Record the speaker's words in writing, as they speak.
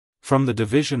From the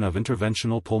Division of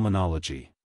Interventional Pulmonology,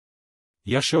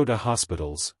 Yashoda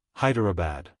Hospitals,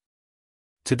 Hyderabad.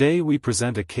 Today we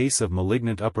present a case of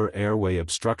malignant upper airway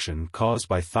obstruction caused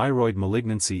by thyroid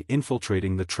malignancy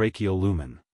infiltrating the tracheal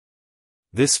lumen.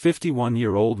 This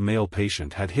 51-year-old male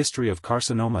patient had history of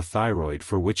carcinoma thyroid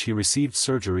for which he received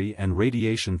surgery and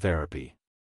radiation therapy.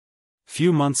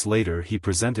 Few months later he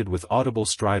presented with audible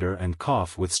stridor and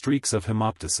cough with streaks of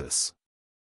hemoptysis.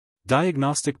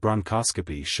 Diagnostic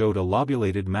bronchoscopy showed a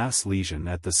lobulated mass lesion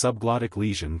at the subglottic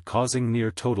lesion causing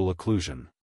near total occlusion.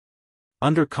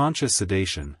 Under conscious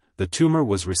sedation, the tumor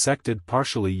was resected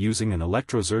partially using an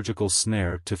electrosurgical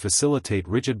snare to facilitate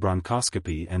rigid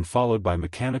bronchoscopy and followed by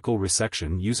mechanical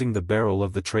resection using the barrel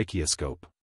of the tracheoscope.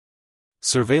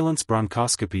 Surveillance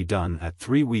bronchoscopy done at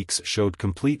 3 weeks showed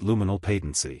complete luminal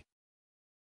patency.